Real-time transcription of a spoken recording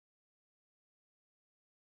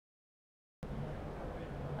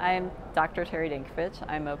I'm Dr. Teri Dankovich.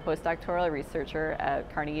 I'm a postdoctoral researcher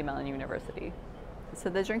at Carnegie Mellon University. So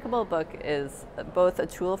the Drinkable Book is both a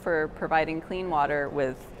tool for providing clean water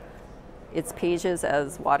with its pages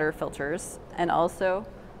as water filters, and also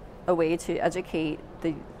a way to educate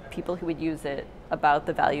the people who would use it about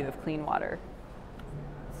the value of clean water.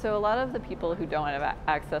 So a lot of the people who don't have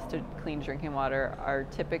access to clean drinking water are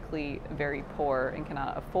typically very poor and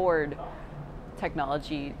cannot afford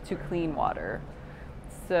technology to clean water.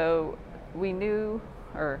 So we knew,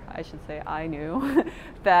 or I should say I knew,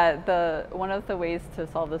 that one of the ways to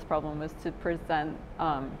solve this problem was to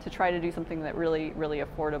to try to do something that really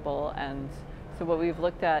affordable. And so what we've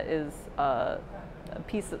looked at is a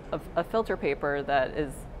piece of a filter paper that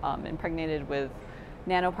is impregnated with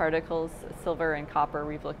nanoparticles, silver and copper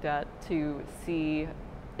we've looked at to see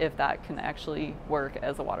if that can actually work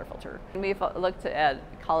as a water filter. We've looked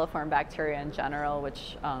at coliform bacteria in general,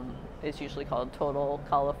 which is usually called total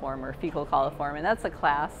coliform or fecal coliform, and that's a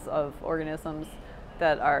class of organisms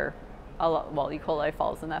that are, well, E. coli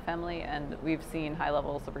falls in that family, and we've seen high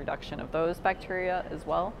levels of reduction of those bacteria as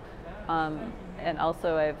well. And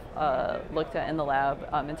also I've looked at in the lab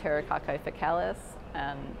Enterococci fecalis,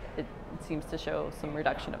 and it seems to show some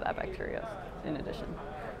reduction of that bacteria in addition.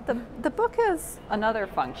 The book has another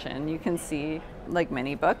function. You can see, like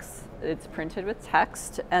many books, it's printed with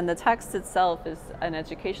text, and the text itself is an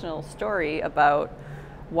educational story about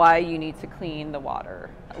why you need to clean the water,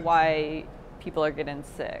 why people are getting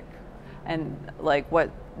sick, and like what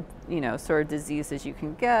sort of diseases you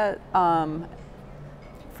can get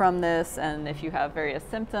from this, and if you have various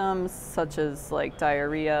symptoms such as like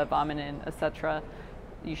diarrhea, vomiting, etc.,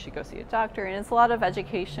 you should go see a doctor. And it's a lot of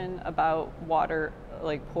education about water,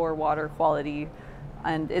 like poor water quality,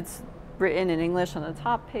 and it's written in English on the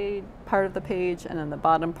top part of the page, and on the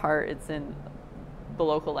bottom part it's in the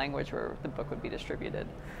local language where the book would be distributed.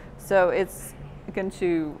 So it's going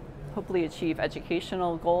to hopefully achieve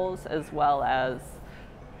educational goals as well as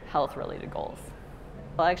health-related goals.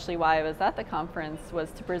 Well, actually, why I was at the conference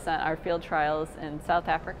was to present our field trials in South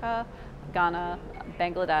Africa, Ghana,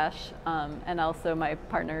 Bangladesh, and also my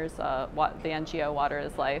partners, the NGO Water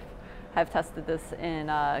is Life, have tested this in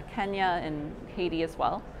Kenya and Haiti as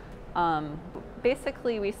well.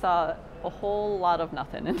 Basically, we saw a whole lot of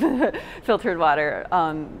nothing in the filtered water.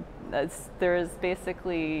 There is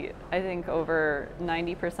basically, I think, over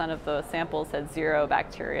 90% of the samples had zero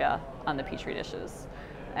bacteria on the petri dishes.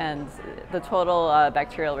 And the total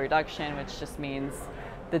bacterial reduction, which just means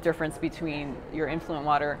the difference between your influent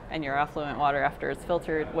water and your effluent water after it's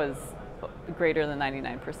filtered, was greater than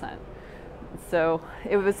 99%. So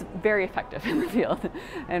it was very effective in the field,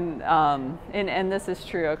 and this is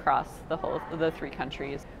true across the three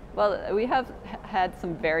countries. Well, we have had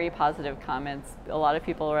some very positive comments. A lot of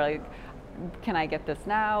people were like, "Can I get this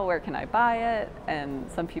now? Where can I buy it?" And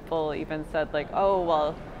some people even said like, "Oh,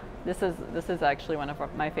 well, this is actually one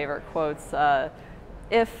of my favorite quotes.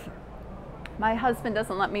 If my husband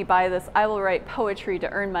doesn't let me buy this, I will write poetry to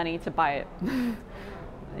earn money to buy it."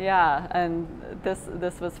 Yeah, and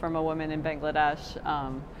this was from a woman in Bangladesh.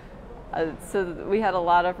 So we had a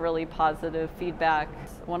lot of really positive feedback.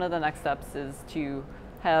 One of the next steps is to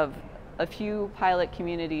have a few pilot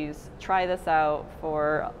communities try this out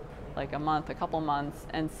for like a couple months,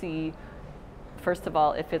 and see, first of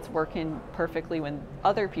all, if it's working perfectly when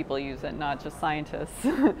other people use it, not just scientists.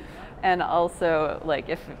 And also, like,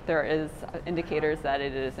 if there is indicators that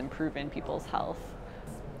it is improving people's health.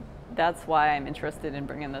 That's why I'm interested in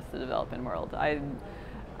bringing this to the developing world.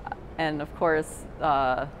 And of course,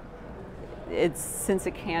 since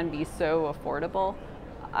it can be so affordable,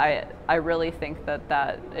 I really think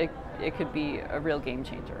that it could be a real game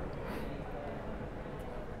changer.